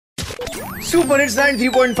Super hits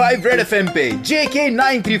 93.5 red FM पे JK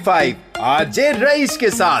 935 RJ rice के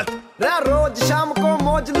साथ। रोज शाम को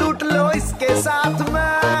मौज लूट लो इसके साथ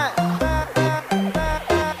में।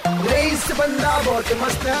 रईस बंदा बहुत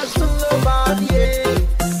मस्त है, सुन लो बात ये।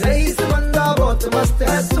 रईस बंदा बहुत मस्त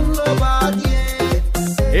है, सुन लो बात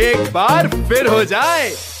ये। एक बार फिर हो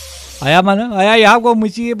जाए आया मन आया यहाँ को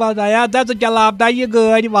मुसीबत आया था तो चलाता ये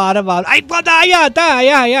गाड़ी बार बार आई पता आया था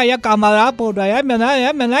आया कमरा पोट आया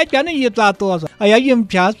मैंने क्या नहीं ये तो आया यम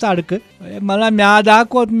छा सड़क मला म्यादा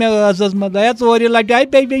कोत मे असस मत आया चोरी लटाई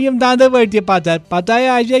पे यम दांद वर्ती पता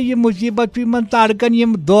आया ये मुसीबत मन सड़कन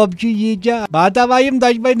यम दोब ये बाता वा यम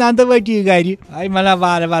दश बज दांद वर्ती गाड़ी आई मला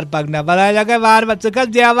वार वार पकना बड़ा लगा वार बच्चा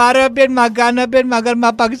देवार पे मकान पे मगर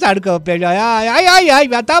मा पक सड़क पे आया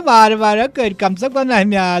बता वार वार कर कम से कम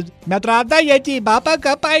म्याज मैं त्राता ये बापा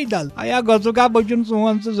का पैदल आया गसु का बचुन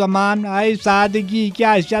सोन से जमान आई सादगी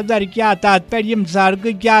क्या शदर क्या तात्पर्य यम सड़क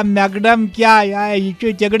क्या मैकडम क्या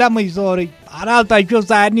ये चगड़म बहरहाल तुम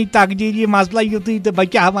सारे तकदीरी मसला युतु तो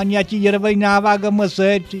बचा वन यरवै नावा गम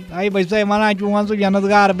सै बस वन चोन सह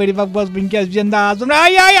जनतगार बड़ी बस वनकस जिंदा आसन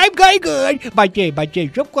गई गाड़ी बचे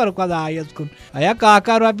शुक्र खुदायस कुन आया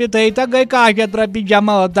काका रोपये थी गई 100 रोपये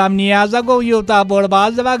जमा ओतम नियाजा गो यूता बोड़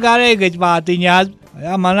बाज दपा गरे गई वात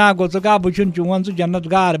आया मना गो गा बुन चोन सह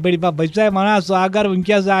जनतगार बड़ी बस वन सह अगर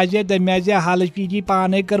वनकस आसे हल चीजी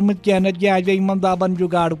पाने कर्मुत कह इन दबन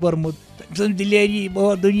जुगाड़ कोर्मुत दिलेरी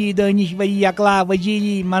बहुत दुनी दानिश वही अकला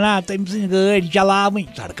वजीरी मना तम गाड़ी चलावन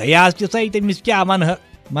सड़क तै तमिस क्या वन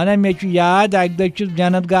मना मे याद अक दह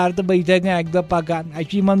जनतगार तो बह अक दह पकान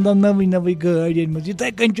अन दन नवी नवी गाड़ी अनम इत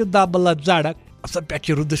कन दबलत सड़क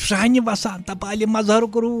पे रुद शान वसान तपाल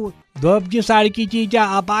मजहरुक रूद दोब सड़क चीचा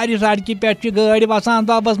अपार सड़क पे गाड़ी वसान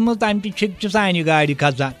दबस मज तम छिक सान गाड़ी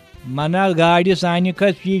खसान मना गाड़ी सान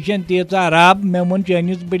खस शीशन तीचा रब मे मुन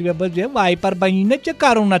चनिस बड़बस वाइपर बनी न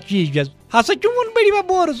करुन शीशस हसा चून बड़ी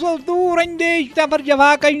बोर सो दूर अंदेश नफर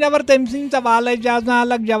जवाब नफर तम सवाल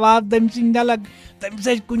अलग जवाब तम अलग तम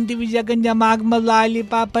कुन विज दिमाग मज लाली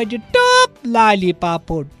पाप टप लाली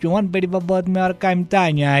पाप चोन बड़ी बहुत मे और कम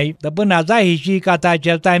तान आई दपन हजा हिशी कथा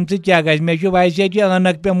तम क्या मे वैसे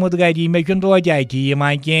अनक पेमुत गरी मे रोजाई थी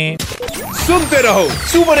मा कह सुनते रहो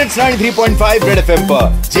सुपर हिट्स 93.5 रेड एफएम पर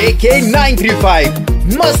JK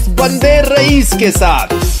 935 मस्त बंदे रईस के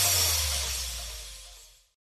साथ।